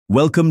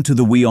Welcome to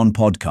the WION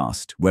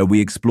Podcast, where we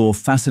explore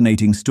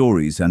fascinating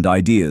stories and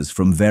ideas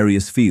from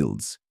various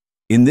fields.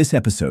 In this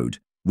episode,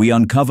 we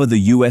uncover the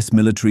US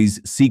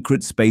military's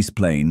secret space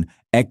plane,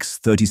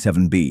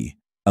 X-37B,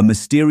 a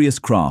mysterious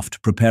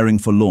craft preparing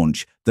for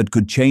launch that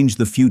could change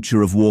the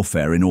future of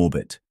warfare in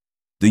orbit.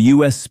 The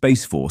US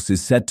Space Force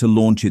is set to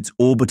launch its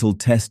orbital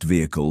test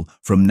vehicle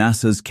from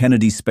NASA's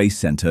Kennedy Space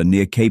Center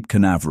near Cape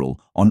Canaveral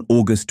on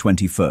August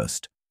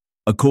 21st.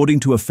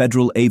 According to a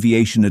Federal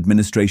Aviation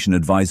Administration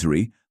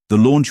advisory, the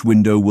launch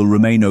window will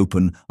remain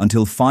open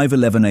until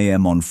 5:11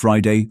 a.m. on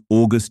Friday,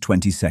 August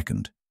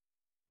 22nd.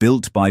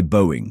 Built by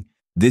Boeing,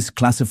 this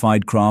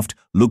classified craft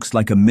looks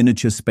like a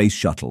miniature space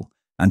shuttle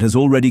and has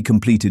already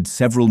completed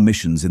several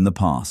missions in the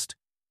past.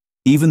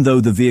 Even though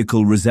the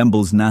vehicle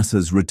resembles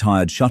NASA's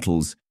retired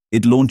shuttles,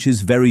 it launches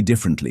very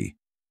differently.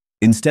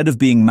 Instead of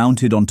being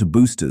mounted onto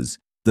boosters,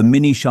 the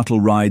mini shuttle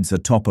rides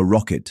atop a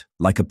rocket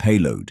like a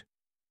payload.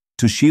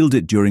 To shield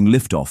it during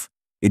liftoff,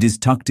 it is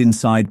tucked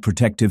inside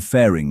protective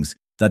fairings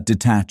that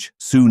detach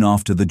soon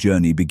after the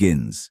journey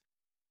begins.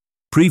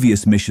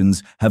 Previous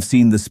missions have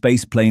seen the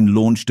spaceplane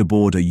launched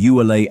aboard a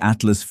ULA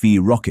Atlas V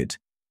rocket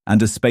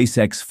and a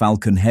SpaceX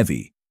Falcon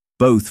Heavy,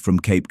 both from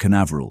Cape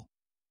Canaveral.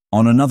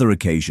 On another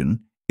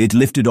occasion, it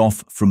lifted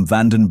off from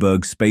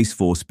Vandenberg Space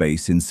Force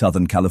Base in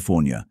Southern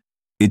California.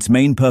 Its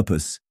main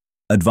purpose: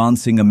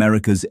 advancing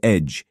America's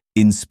edge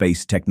in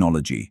space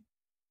technology.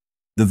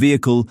 The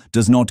vehicle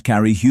does not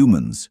carry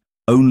humans,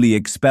 only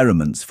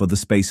experiments for the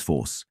Space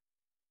Force.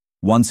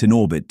 Once in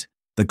orbit,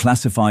 the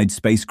classified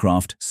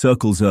spacecraft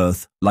circles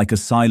Earth like a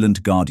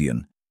silent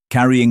guardian,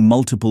 carrying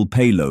multiple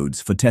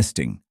payloads for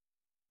testing.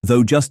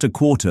 Though just a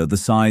quarter the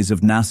size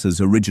of NASA's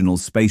original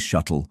space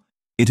shuttle,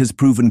 it has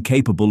proven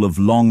capable of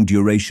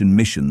long-duration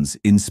missions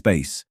in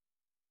space.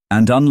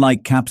 And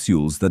unlike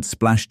capsules that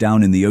splash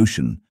down in the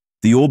ocean,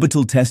 the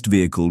orbital test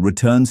vehicle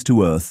returns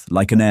to Earth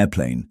like an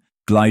airplane,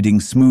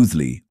 gliding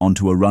smoothly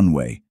onto a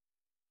runway.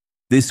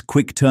 This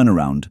quick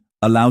turnaround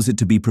allows it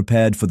to be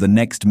prepared for the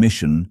next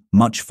mission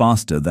much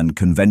faster than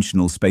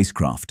conventional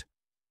spacecraft.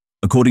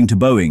 According to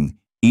Boeing,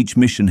 each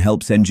mission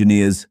helps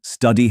engineers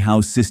study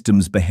how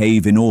systems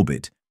behave in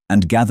orbit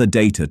and gather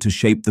data to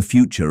shape the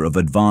future of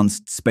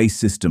advanced space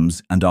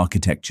systems and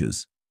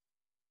architectures.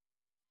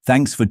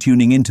 Thanks for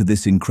tuning into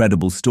this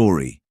incredible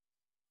story.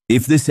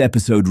 If this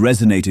episode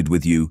resonated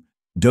with you,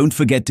 don't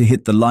forget to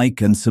hit the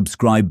like and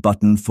subscribe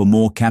button for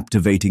more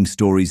captivating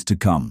stories to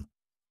come.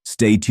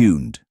 Stay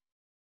tuned.